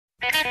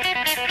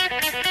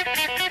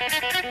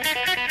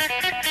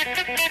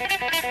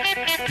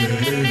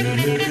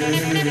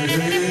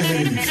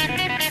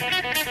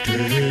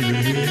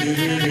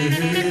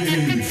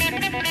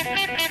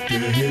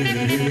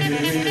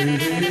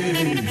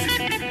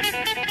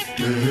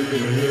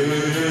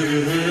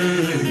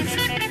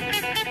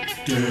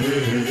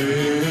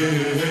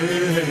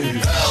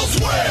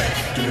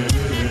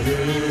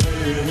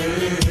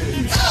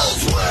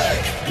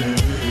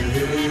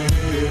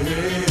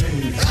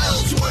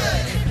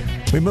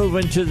We move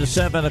into the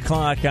 7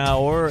 o'clock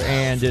hour,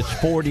 and it's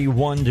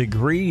 41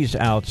 degrees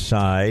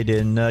outside.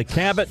 In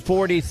Cabot,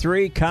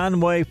 43,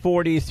 Conway,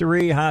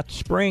 43, Hot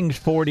Springs,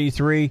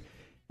 43,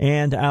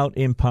 and out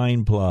in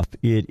Pine Bluff,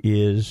 it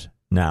is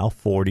now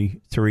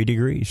 43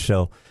 degrees.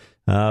 So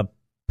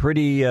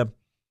pretty,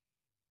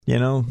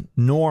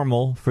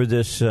 normal for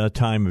this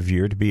time of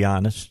year, to be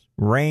honest.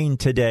 Rain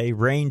today,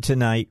 rain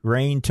tonight,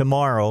 rain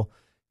tomorrow,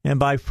 and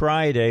by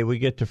Friday, we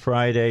get to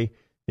Friday,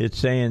 it's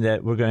saying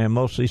that we're going to have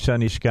mostly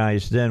sunny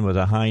skies then with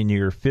a high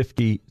near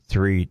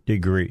 53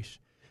 degrees.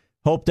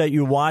 Hope that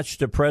you watched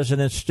the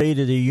President's State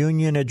of the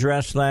Union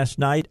address last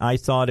night. I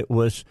thought it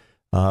was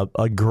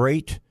a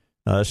great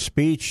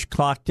speech,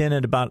 clocked in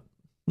at about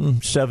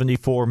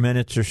 74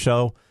 minutes or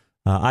so.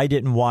 I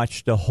didn't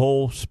watch the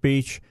whole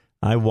speech.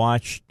 I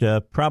watched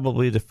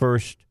probably the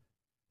first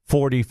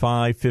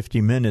 45,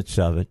 50 minutes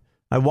of it.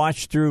 I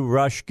watched through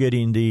Rush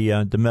getting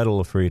the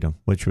Medal of Freedom,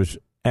 which was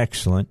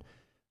excellent.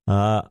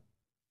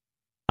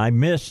 I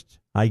missed,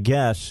 I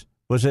guess,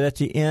 was it at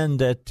the end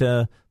that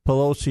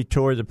Pelosi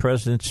tore the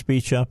president's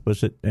speech up?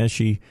 Was it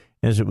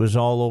as it was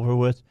all over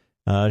with?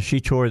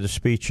 She tore the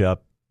speech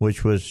up,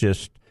 which was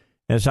just,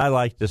 as I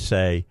like to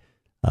say,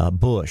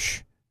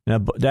 Bush.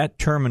 Now, that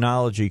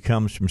terminology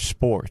comes from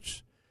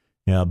sports.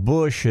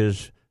 Bush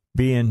is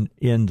being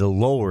in the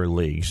lower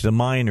leagues, the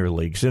minor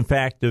leagues, in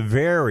fact, the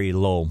very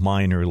low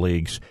minor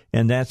leagues,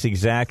 and that's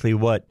exactly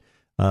what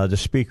the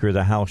Speaker of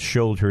the House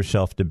showed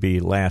herself to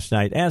be last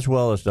night, as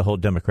well as the whole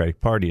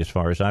Democratic Party, as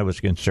far as I was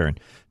concerned.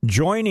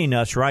 Joining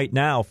us right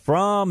now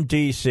from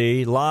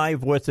D.C.,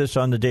 live with us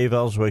on the Dave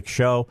Elswick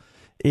Show,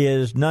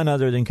 is none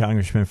other than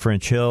Congressman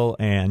French Hill.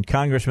 And,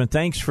 Congressman,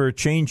 thanks for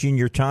changing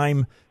your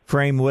time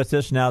frame with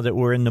us now that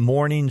we're in the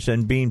mornings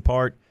and being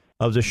part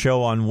of the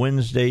show on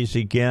Wednesdays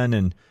again.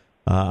 And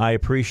I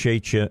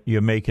appreciate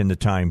you making the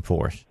time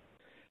for us.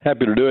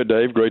 Happy to do it,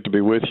 Dave. Great to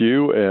be with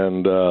you.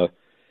 And,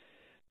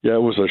 yeah,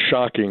 it was a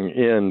shocking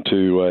end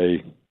to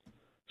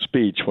a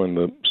speech when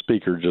the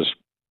speaker just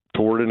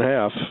tore it in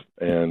half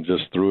and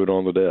just threw it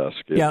on the desk.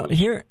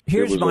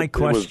 Here's my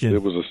question.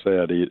 It was a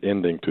sad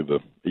ending to the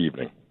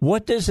evening.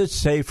 What does it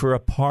say for a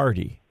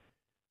party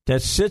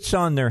that sits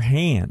on their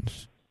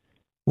hands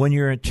when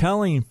you're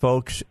telling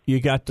folks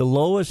you got the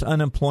lowest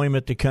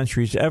unemployment the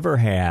country's ever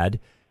had,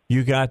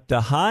 you got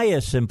the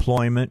highest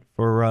employment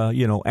for,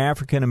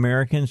 African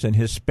Americans and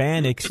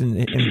Hispanics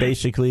in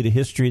basically the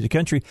history of the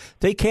country.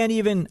 They can't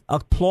even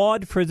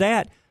applaud for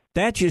that.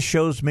 That just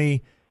shows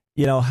me,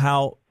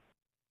 how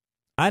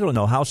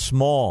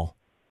small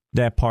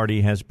that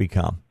party has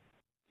become.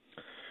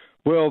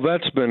 Well,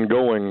 that's been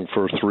going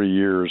for 3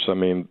 years. I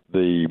mean,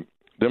 the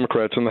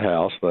Democrats in the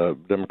House, the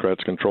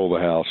Democrats control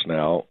the House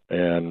now,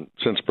 and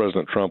since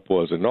President Trump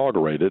was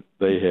inaugurated,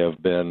 they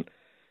have been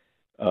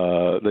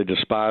they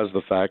despise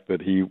the fact that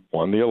he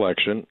won the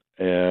election,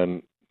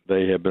 and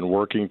they have been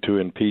working to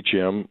impeach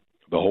him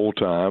the whole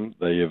time.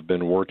 They have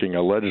been working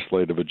a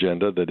legislative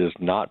agenda that is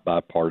not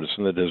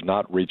bipartisan, that has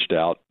not reached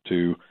out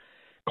to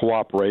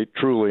cooperate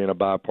truly in a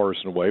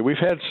bipartisan way. We've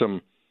had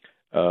some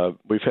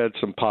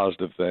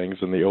positive things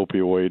in the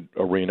opioid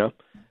arena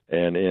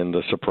and in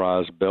the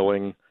surprise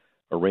billing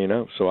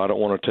arena, so I don't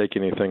want to take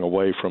anything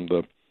away from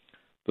the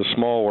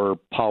smaller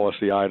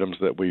policy items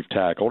that we've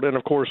tackled. And,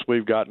 of course,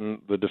 we've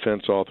gotten the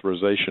defense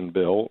authorization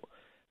bill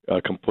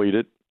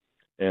completed,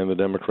 and the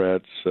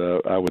Democrats,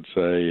 I would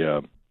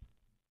say,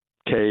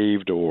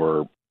 caved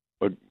or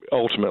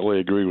ultimately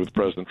agreed with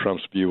President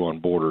Trump's view on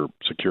border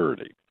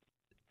security.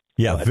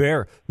 Yeah,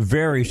 very,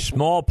 very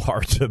small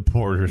parts of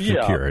border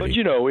security.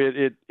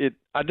 Yeah, but,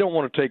 I don't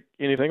want to take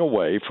anything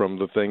away from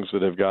the things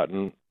that have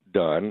gotten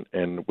done,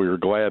 and we're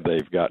glad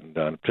they've gotten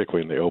done,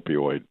 particularly in the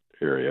opioid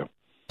area.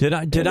 Did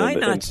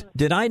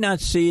I not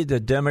see the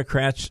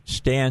Democrats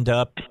stand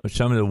up,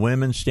 some of the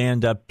women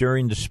stand up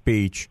during the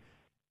speech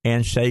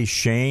and say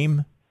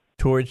shame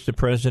towards the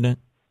president?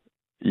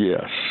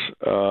 Yes.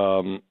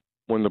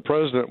 When the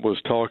president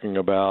was talking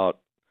about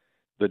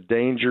the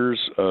dangers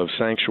of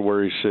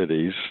sanctuary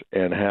cities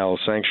and how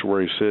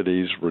sanctuary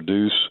cities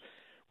reduce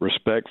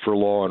respect for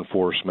law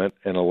enforcement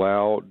and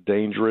allow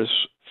dangerous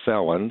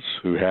felons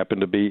who happen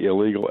to be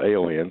illegal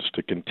aliens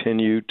to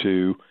continue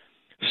to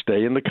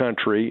stay in the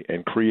country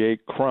and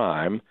create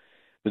crime,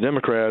 the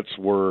Democrats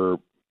were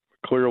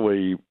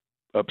clearly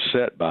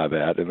upset by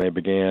that, and they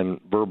began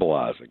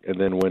verbalizing.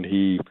 And then when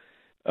he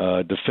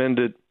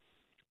defended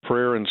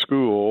prayer in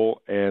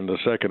school and the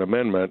Second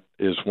Amendment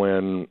is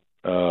when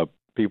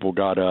people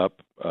got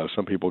up.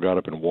 Some people got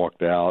up and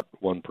walked out.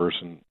 One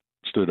person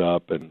stood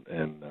up and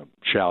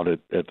shouted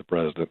at the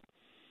president.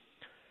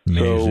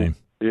 Amazing.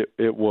 So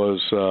it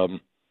was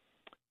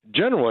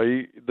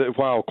generally,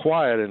 while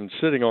quiet and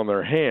sitting on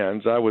their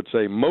hands, I would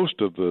say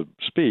most of the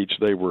speech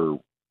they were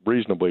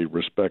reasonably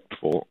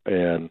respectful,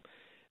 and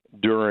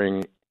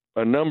during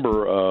a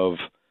number of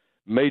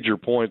major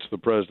points the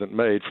president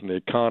made, from the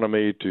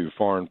economy to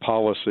foreign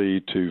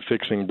policy to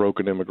fixing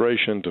broken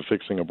immigration to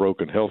fixing a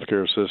broken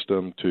healthcare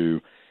system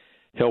to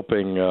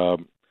helping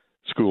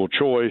school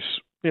choice,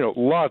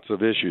 lots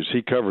of issues.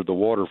 He covered the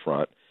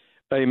waterfront.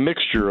 A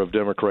mixture of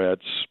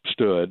Democrats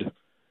stood,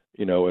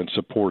 and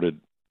supported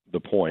the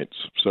points.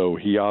 So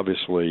he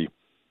obviously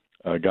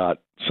got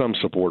some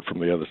support from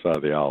the other side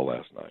of the aisle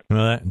last night.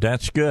 Well,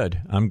 that's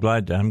good. I'm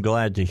glad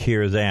to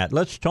hear that.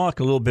 Let's talk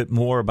a little bit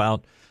more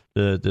about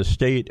the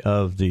state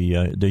of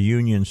the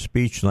union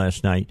speech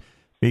last night,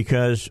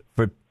 because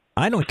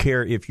I don't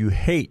care if you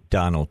hate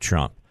Donald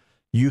Trump,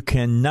 you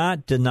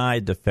cannot deny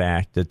the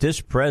fact that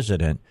this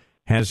president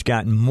has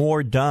gotten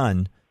more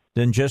done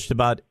than just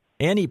about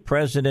any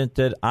president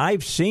that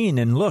I've seen.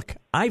 And look,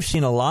 I've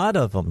seen a lot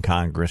of them,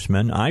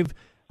 Congressman. I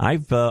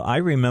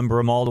remember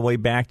them all the way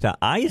back to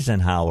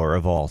Eisenhower,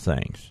 of all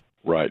things.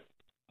 Right.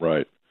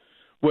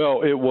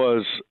 Well, it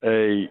was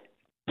a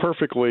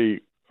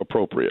perfectly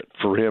appropriate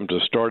for him to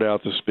start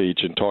out the speech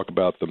and talk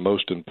about the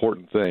most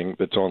important thing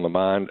that's on the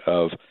mind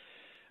of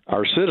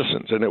our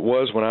citizens. And it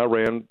was when I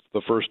ran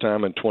the first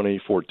time in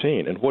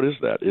 2014. And what is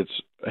that? It's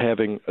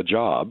having a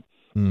job,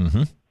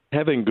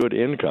 having good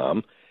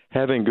income,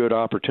 having good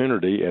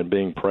opportunity, and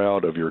being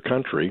proud of your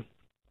country.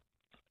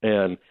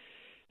 And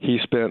he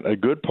spent a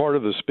good part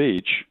of the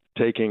speech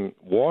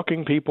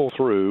walking people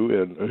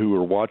through, and who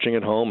were watching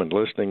at home and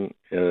listening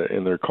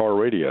in their car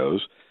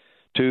radios,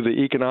 to the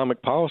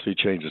economic policy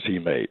changes he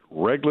made.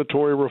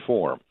 Regulatory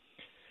reform.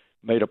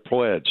 Made a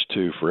pledge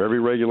to, for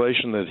every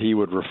regulation that he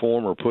would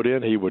reform or put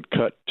in, he would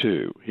cut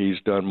 2. He's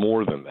done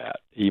more than that.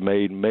 He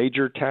made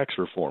major tax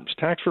reforms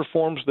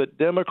that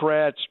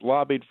Democrats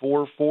lobbied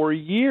for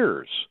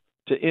years,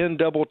 to end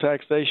double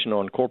taxation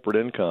on corporate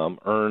income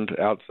earned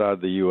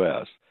outside the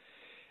U.S.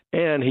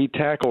 And he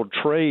tackled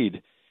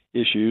trade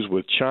issues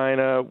with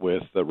China,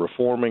 with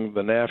reforming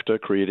the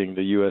NAFTA, creating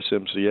the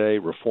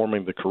USMCA,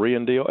 reforming the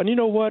Korean deal. And you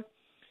know what?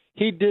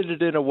 He did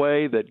it in a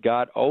way that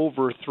got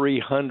over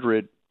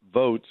 300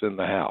 votes in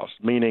the House,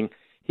 meaning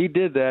he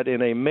did that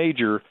in a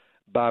major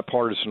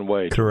bipartisan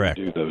way. Correct.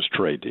 To do those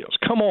trade deals.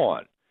 Come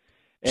on.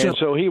 And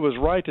so he was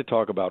right to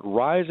talk about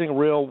rising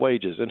real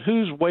wages. And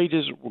whose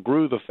wages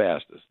grew the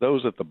fastest?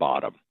 Those at the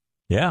bottom.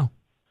 Yeah.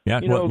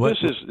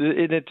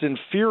 It's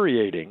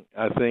infuriating,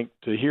 I think,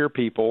 to hear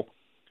people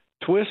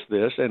twist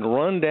this and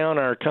run down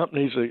our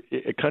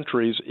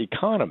country's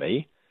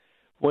economy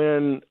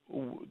when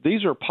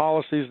these are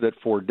policies that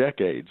for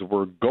decades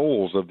were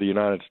goals of the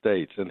United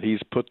States, and he's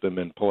put them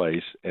in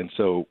place. And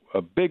so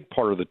a big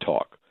part of the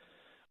talk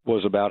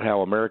was about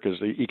how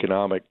America's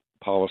economic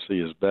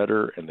policy is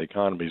better and the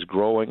economy is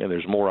growing, and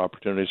there's more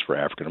opportunities for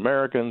African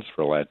Americans,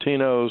 for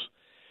Latinos,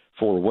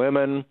 for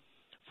women,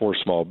 for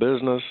small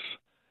business.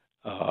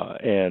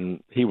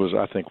 And he was,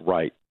 I think,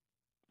 right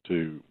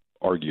to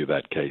argue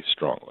that case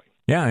strongly.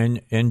 Yeah,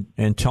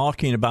 and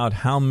talking about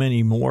how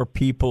many more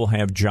people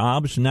have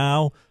jobs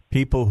now,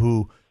 people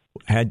who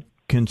had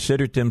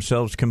considered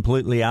themselves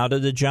completely out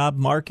of the job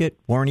market,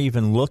 weren't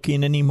even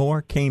looking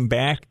anymore, came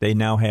back, they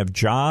now have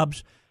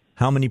jobs.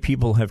 How many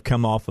people have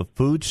come off of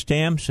food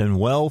stamps and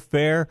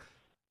welfare?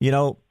 We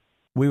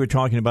were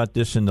talking about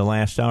this in the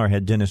last hour. I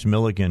had Dennis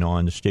Milligan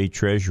on, the state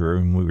treasurer,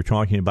 and we were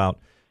talking about,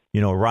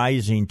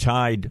 rising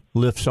tide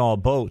lifts all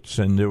boats.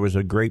 And there was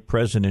a great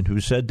president who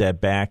said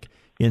that back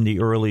in the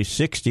early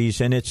 60s,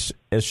 and it's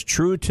as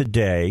true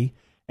today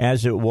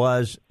as it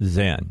was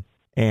then.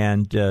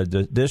 And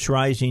this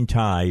rising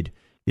tide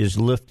is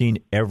lifting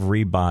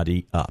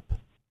everybody up.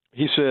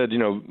 He said,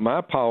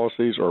 my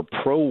policies are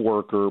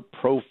pro-worker,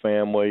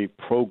 pro-family,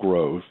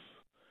 pro-growth,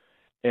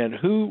 and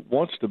who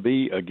wants to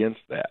be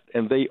against that?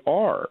 And they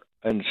are.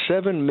 And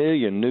 7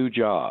 million new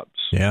jobs,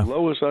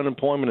 lowest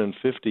unemployment in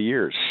 50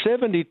 years.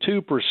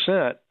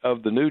 72%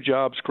 of the new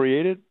jobs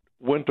created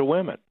went to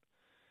women.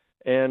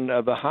 And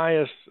the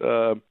highest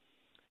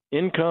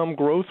income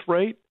growth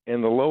rate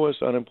and the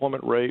lowest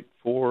unemployment rate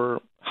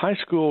for high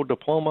school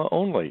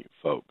diploma-only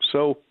folks.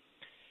 So,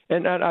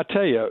 and I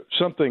tell you,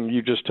 something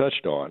you just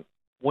touched on,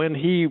 when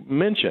he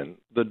mentioned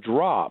the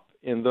drop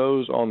in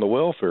those on the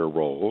welfare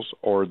rolls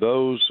or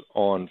those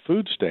on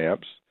food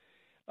stamps,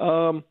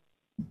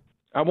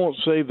 I won't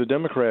say the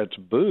Democrats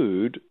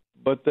booed,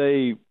 but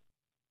they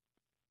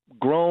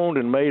groaned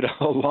and made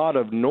a lot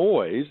of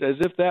noise as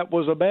if that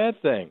was a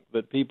bad thing,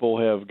 that people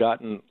have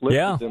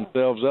lifted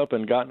themselves up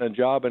and gotten a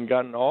job and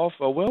gotten off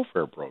a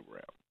welfare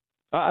program.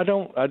 I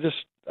don't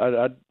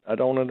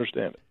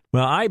understand it.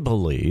 Well, I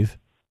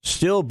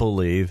still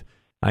believe,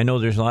 I know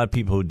there's a lot of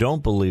people who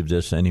don't believe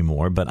this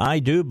anymore, but I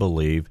do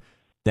believe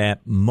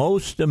that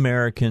most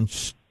Americans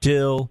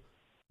still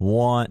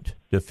want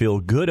to feel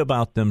good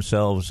about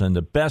themselves, and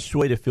the best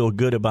way to feel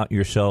good about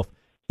yourself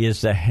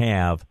is to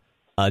have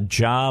a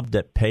job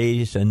that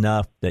pays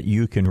enough that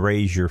you can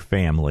raise your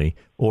family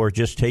or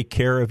just take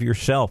care of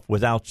yourself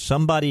without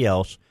somebody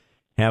else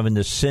having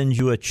to send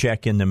you a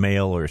check in the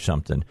mail or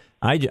something.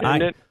 We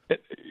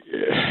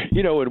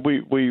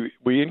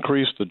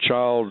increased the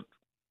child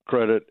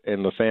credit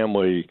and the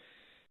family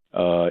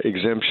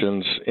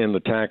exemptions in the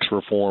tax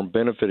reform,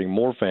 benefiting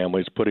more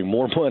families, putting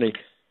more money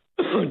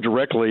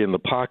directly in the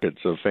pockets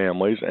of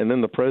families. And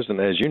then the president,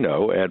 as you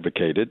know,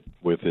 advocated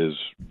with his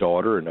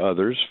daughter and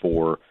others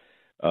for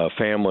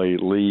family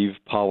leave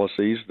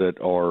policies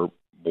that are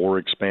more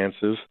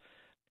expansive.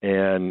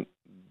 And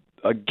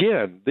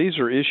again, these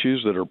are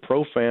issues that are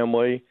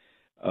pro-family,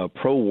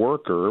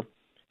 pro-worker,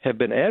 have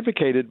been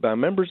advocated by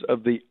members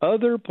of the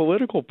other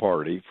political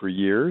party for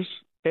years,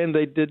 and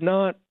they did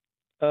not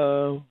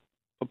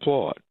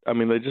applaud. I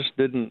mean, they just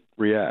didn't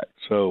react.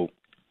 So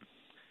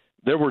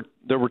there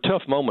were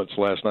tough moments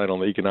last night on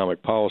the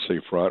economic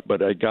policy front,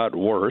 but it got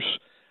worse.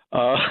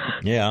 As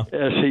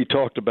he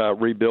talked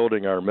about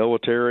rebuilding our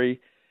military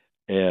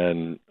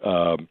and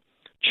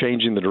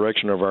changing the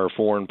direction of our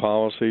foreign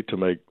policy to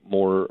make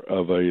more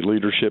of a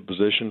leadership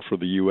position for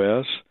the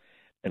U.S.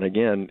 And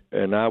again,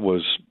 I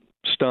was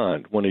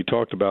stunned when he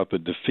talked about the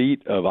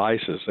defeat of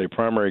ISIS, a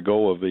primary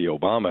goal of the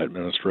Obama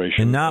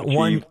administration. And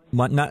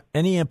not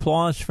any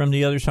applause from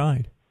the other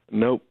side.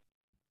 Nope.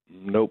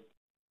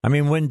 I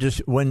mean,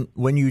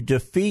 when you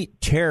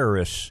defeat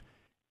terrorists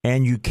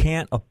and you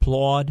can't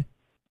applaud,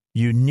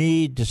 you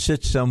need to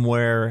sit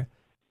somewhere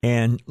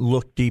and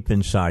look deep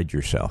inside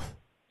yourself.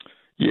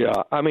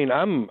 Yeah, I mean,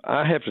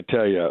 I have to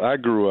tell you, I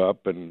grew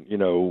up in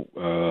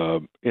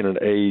an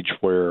age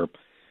where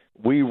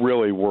we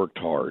really worked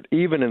hard,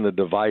 even in the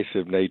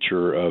divisive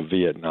nature of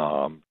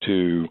Vietnam,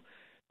 to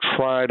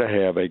try to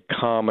have a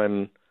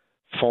common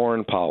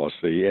foreign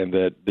policy, and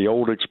that the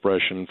old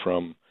expression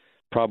from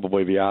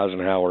probably the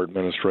Eisenhower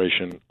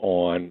administration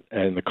on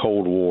and the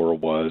Cold War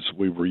was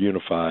we were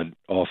unified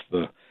off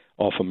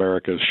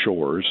America's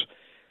shores.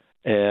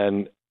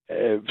 And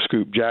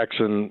Scoop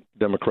Jackson,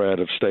 Democrat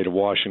of state of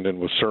Washington,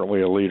 was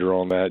certainly a leader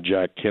on that.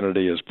 Jack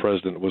Kennedy, as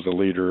president, was a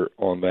leader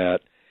on that.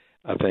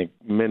 I think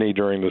many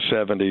during the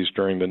 70s,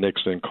 during the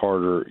Nixon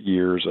Carter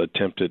years,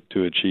 attempted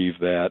to achieve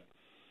that.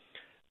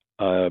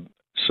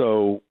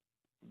 So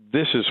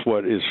this is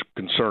what is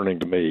concerning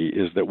to me,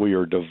 is that we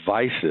are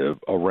divisive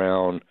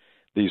around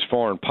these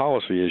foreign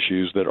policy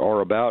issues that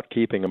are about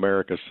keeping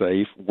America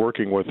safe,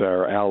 working with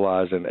our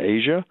allies in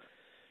Asia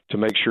to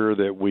make sure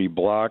that we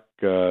block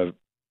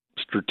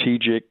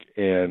strategic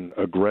and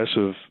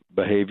aggressive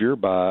behavior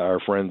by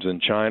our friends in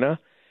China,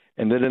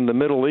 and that in the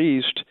Middle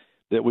East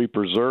that we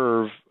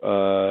preserve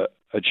a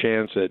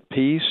chance at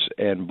peace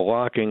and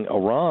blocking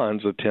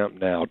Iran's attempt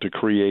now to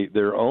create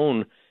their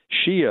own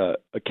Shia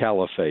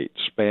caliphate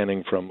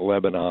spanning from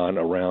Lebanon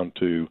around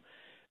to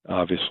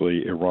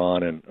obviously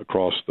Iran and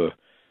across the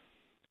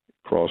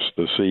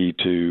sea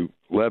to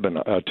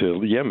Lebanon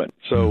to Yemen.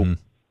 So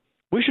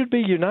we should be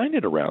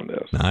united around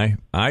this.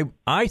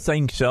 I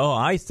think so.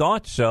 I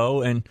thought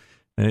so, and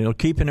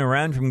keeping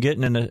Iran from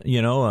getting a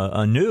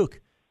nuke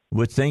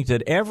would think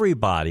that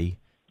everybody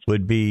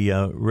would be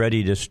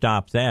ready to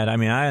stop that. I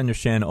mean, I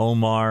understand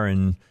Omar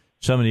and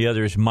some of the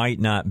others might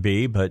not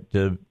be, but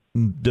the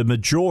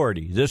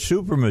majority, the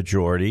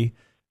supermajority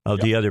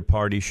of the other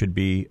party should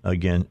be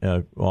again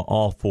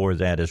all for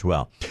that as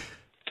well.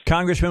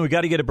 Congressman, we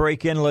got to get a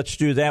break in. Let's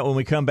do that. When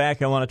we come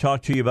back, I want to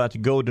talk to you about the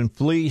Golden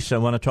Fleece. I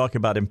want to talk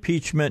about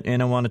impeachment,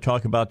 and I want to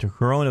talk about the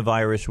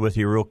coronavirus with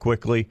you real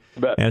quickly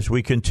as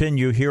we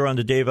continue here on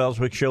the Dave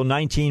Elswick Show.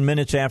 19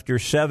 minutes after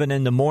 7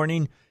 in the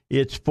morning.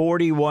 It's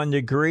 41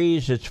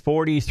 degrees. It's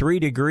 43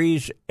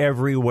 degrees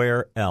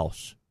everywhere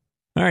else.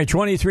 All right,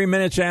 23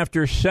 minutes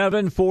after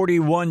 7,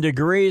 41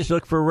 degrees.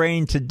 Look for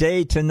rain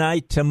today,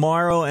 tonight,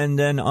 tomorrow, and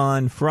then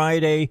on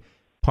Friday,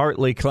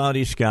 partly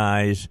cloudy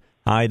skies.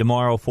 High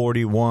tomorrow,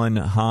 41.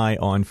 High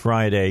on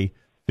Friday,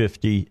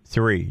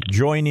 53.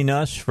 Joining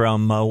us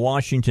from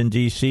Washington,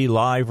 D.C.,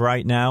 live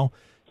right now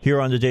here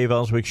on the Dave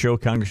Elswick Show,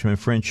 Congressman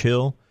French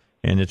Hill,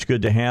 and it's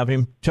good to have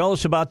him. Tell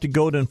us about the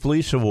Golden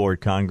Fleece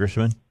Award,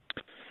 Congressman.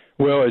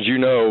 Well, as you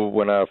know,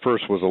 when I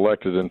first was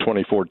elected in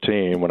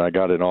 2014, when I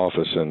got in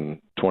office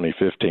in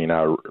 2015,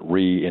 I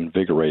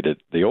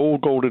reinvigorated the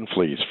old Golden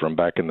Fleece from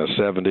back in the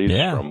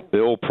 70s, from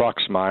Bill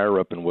Proxmire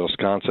up in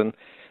Wisconsin,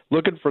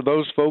 looking for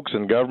those folks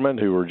in government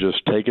who were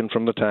just taken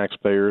from the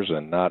taxpayers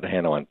and not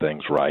handling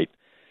things right.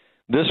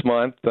 This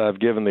month, I've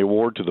given the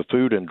award to the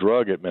Food and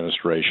Drug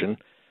Administration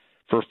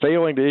for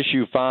failing to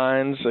issue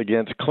fines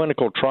against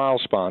clinical trial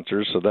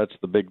sponsors, so that's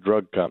the big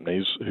drug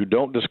companies, who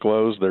don't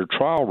disclose their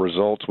trial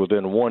results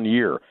within 1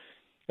 year.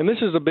 And this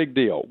is a big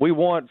deal. We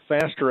want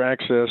faster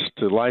access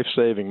to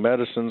life-saving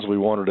medicines. We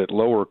want it at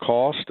lower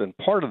cost, and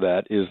part of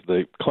that is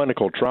the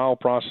clinical trial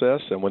process.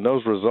 And when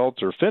those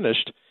results are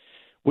finished,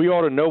 we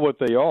ought to know what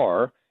they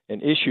are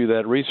and issue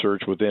that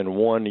research within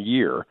 1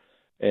 year.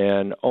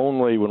 And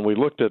only when we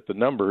looked at the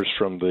numbers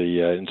from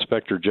the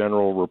Inspector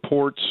General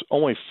reports,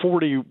 only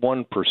 41%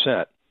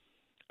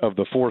 of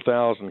the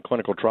 4,000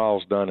 clinical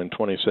trials done in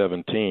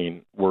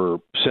 2017 were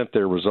sent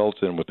their results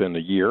in within a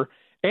year.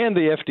 And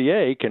the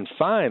FDA can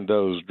fine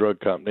those drug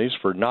companies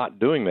for not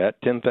doing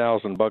that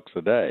 $10,000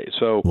 a day.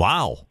 So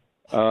wow.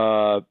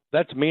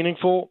 That's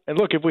meaningful. And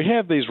look, if we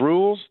have these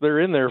rules, they're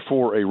in there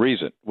for a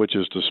reason, which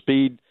is to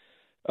speed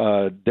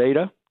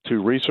data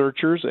to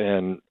researchers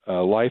and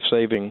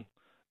life-saving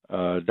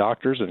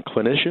doctors and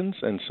clinicians.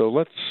 And so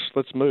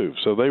let's move.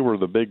 So they were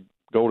the big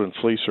golden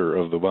fleecer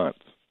of the month.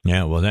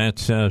 Yeah, well,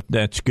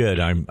 that's good.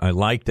 I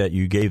like that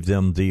you gave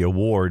them the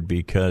award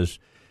because,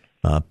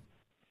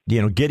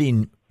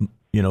 getting,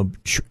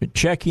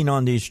 checking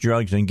on these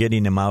drugs and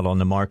getting them out on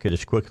the market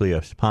as quickly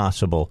as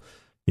possible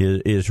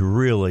is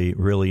really,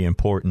 really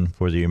important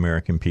for the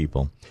American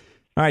people.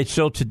 All right,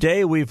 so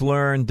today we've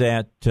learned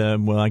that,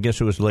 I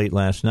guess it was late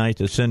last night,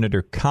 that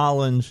Senator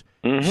Collins,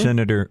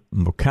 Senator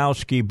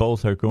Murkowski,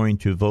 both are going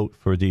to vote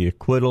for the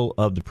acquittal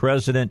of the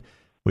president.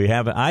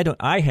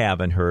 I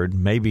haven't heard,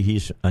 maybe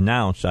he's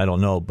announced, I don't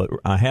know, but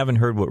I haven't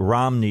heard what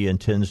Romney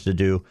intends to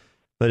do.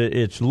 But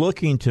it's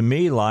looking to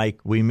me like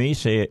we may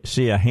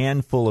see a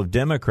handful of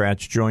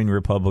Democrats join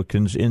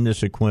Republicans in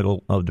this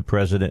acquittal of the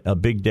president, a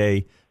big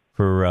day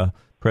for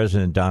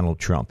President Donald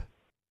Trump.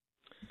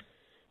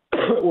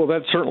 Well,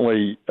 that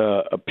certainly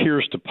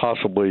appears to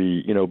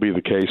possibly, be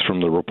the case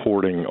from the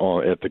reporting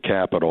at the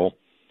Capitol.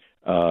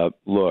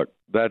 Look,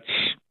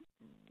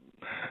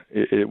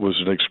 it was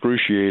an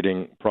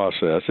excruciating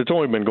process. It's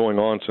only been going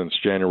on since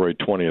January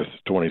 20th,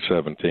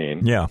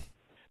 2017. Yeah.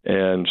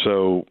 And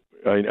so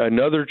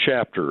another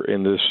chapter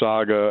in this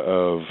saga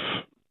of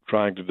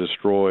trying to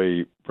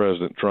destroy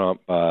President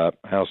Trump by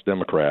House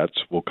Democrats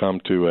will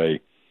come to a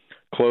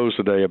close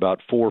today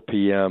about 4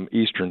 p.m.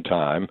 Eastern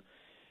Time,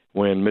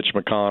 when Mitch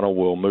McConnell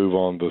will move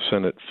on the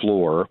Senate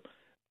floor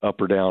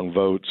up or down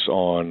votes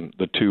on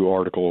the two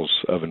articles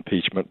of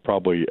impeachment,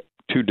 probably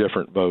two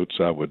different votes,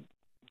 I would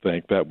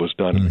think. That was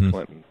done in the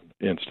Clinton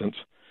instance.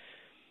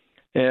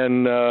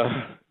 And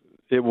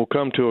it will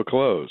come to a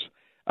close.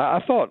 I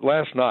thought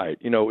last night,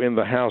 in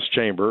the House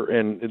chamber,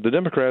 and the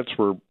Democrats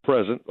were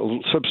present, a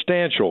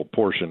substantial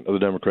portion of the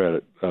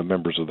Democratic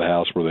members of the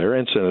House were there,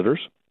 and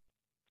senators.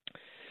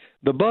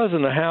 The buzz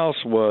in the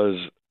House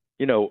was,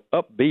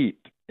 upbeat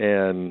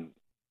and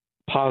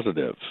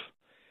positive.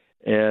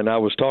 And I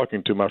was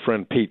talking to my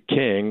friend Pete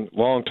King,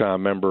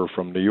 longtime member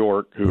from New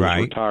York, who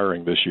is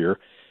retiring this year.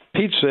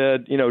 Pete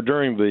said,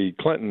 during the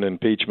Clinton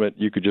impeachment,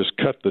 you could just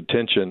cut the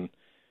tension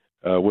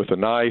with a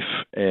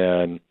knife,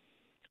 and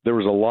there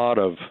was a lot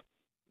of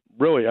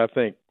really, I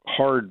think,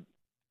 hard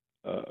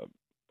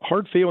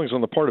feelings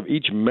on the part of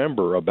each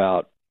member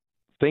about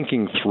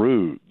thinking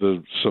through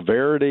the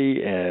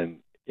severity and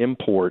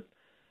import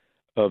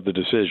of the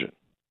decision.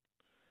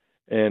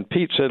 And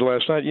Pete said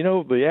last night,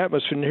 the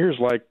atmosphere in here is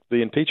like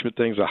the impeachment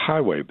thing's a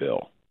highway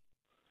bill.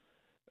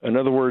 In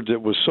other words,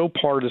 it was so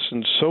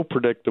partisan, so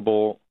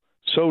predictable,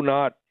 so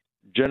not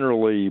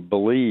generally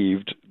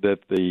believed that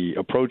the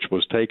approach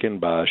was taken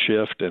by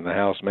Schiff and the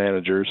House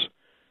managers.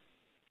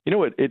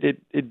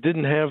 It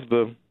didn't have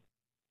the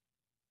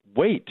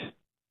weight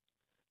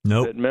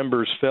that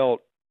members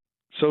felt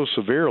so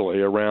severely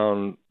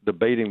around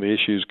debating the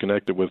issues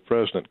connected with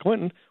President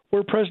Clinton,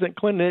 where President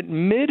Clinton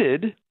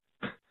admitted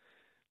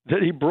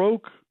that he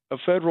broke a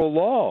federal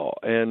law,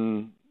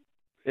 and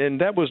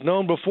that was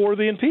known before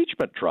the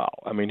impeachment trial.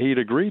 I mean, he'd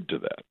agreed to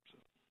that.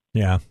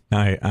 Yeah,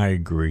 I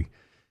agree.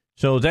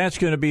 So that's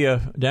going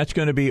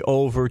to be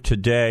over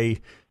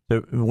today.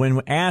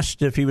 When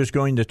asked if he was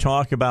going to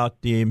talk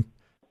about the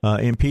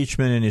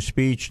impeachment in his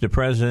speech, the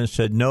president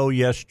said no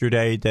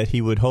yesterday, that he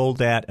would hold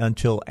that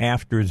until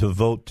after the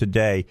vote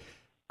today.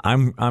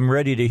 I'm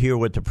ready to hear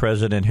what the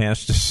president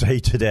has to say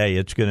today.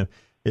 It's going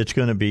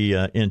to be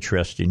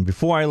interesting.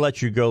 Before I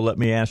let you go, let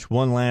me ask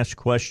one last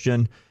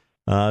question.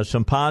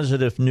 Some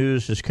positive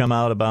news has come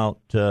out about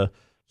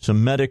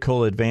some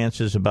medical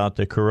advances about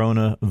the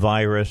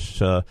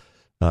coronavirus.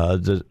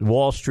 The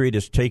Wall Street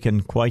has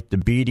taken quite the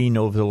beating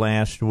over the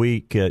last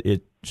week.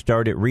 It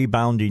started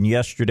rebounding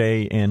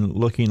yesterday and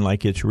looking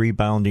like it's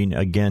rebounding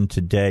again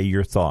today.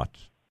 Your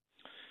thoughts?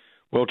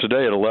 Well,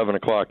 today at 11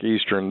 o'clock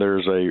Eastern,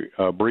 there's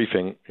a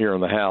briefing here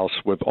in the House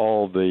with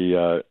all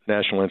the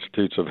National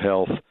Institutes of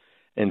Health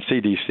and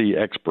CDC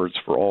experts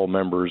for all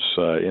members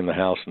in the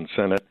House and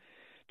Senate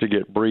to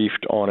get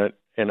briefed on it.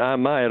 And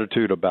my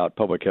attitude about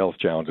public health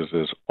challenges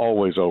is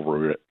always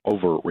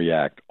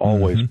overreact,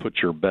 always put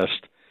your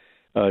best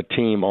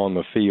team on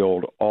the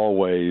field,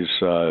 always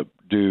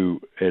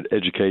do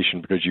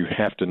education, because you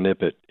have to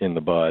nip it in the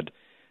bud.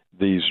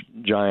 These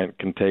giant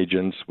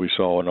contagions we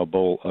saw in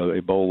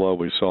Ebola,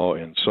 we saw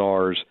in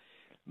SARS,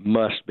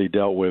 must be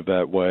dealt with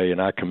that way.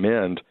 And I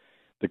commend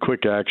the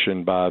quick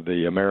action by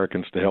the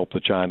Americans to help the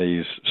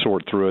Chinese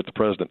sort through it. The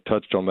president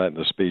touched on that in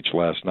the speech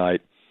last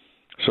night.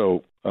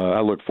 So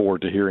I look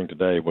forward to hearing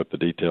today what the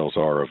details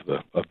are of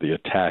the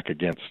attack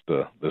against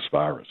this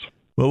virus.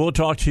 Well, we'll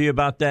talk to you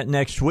about that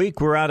next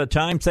week. We're out of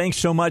time. Thanks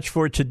so much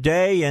for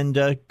today, and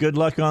good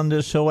luck on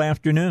this whole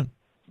afternoon.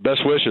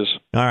 Best wishes.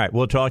 All right,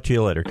 we'll talk to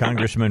you later.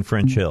 Congressman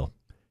French Hill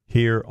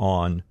here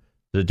on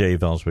the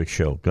Dave Elswick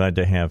Show. Glad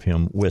to have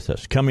him with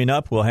us. Coming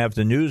up, we'll have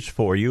the news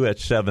for you at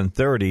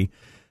 7:30.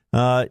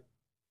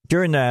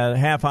 during the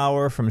half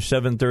hour from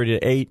 7:30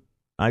 to 8,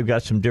 I've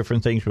got some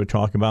different things we'll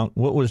talk about.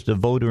 What was the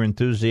voter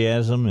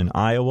enthusiasm in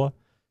Iowa?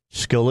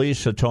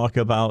 Scalise will talk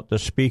about the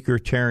speaker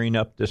tearing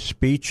up the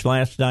speech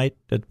last night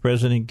that the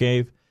president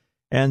gave.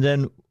 And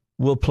then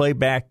we'll play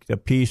back a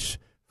piece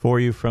for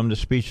you from the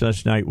speech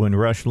last night when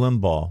Rush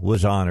Limbaugh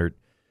was honored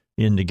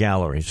in the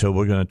gallery. So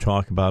we're going to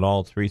talk about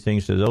all three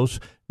things of those.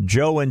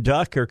 Joe and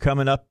Duck are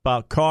coming up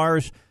about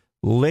cars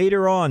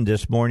later on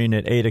this morning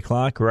at 8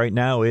 o'clock. Right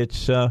now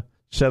it's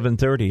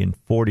 7:30 and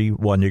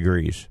 41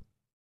 degrees.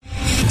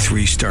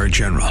 3-star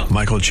General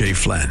Michael J.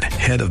 Flynn,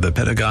 head of the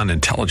Pentagon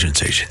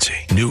Intelligence Agency,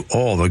 knew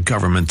all the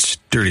government's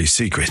dirty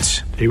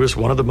secrets. He was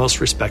one of the most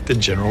respected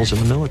generals in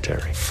the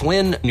military.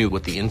 Flynn knew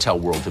what the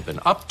intel world had been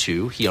up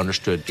to. He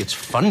understood its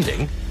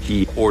funding.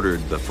 He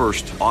ordered the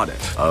first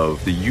audit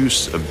of the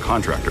use of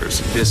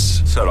contractors.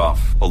 This set off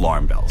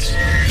alarm bells.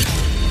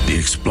 The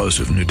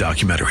explosive new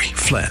documentary,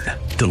 Flynn,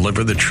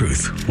 Deliver the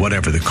Truth,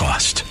 Whatever the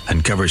Cost,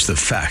 uncovers the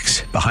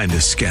facts behind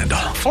this scandal.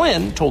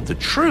 Flynn told the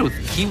truth.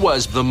 He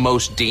was the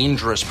most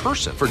dangerous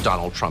person for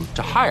Donald Trump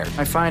to hire.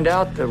 I find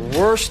out the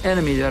worst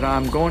enemy that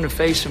I'm going to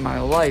face in my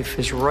life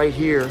is right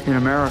here in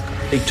America.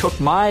 They took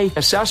my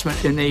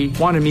assessment and they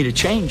wanted me to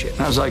change it.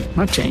 And I was like, I'm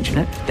not changing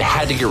it. They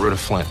had to get rid of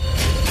Flynn.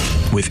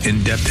 With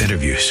in-depth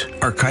interviews,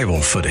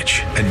 archival footage,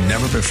 and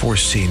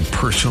never-before-seen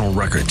personal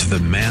records of the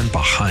man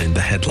behind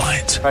the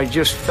headlines. I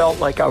just felt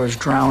like I was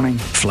drowning.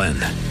 Flynn,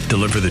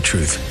 Deliver the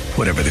Truth,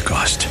 Whatever the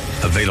Cost.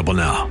 Available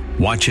now.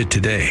 Watch it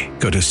today.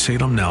 Go to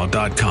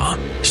salemnow.com.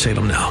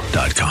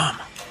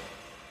 salemnow.com.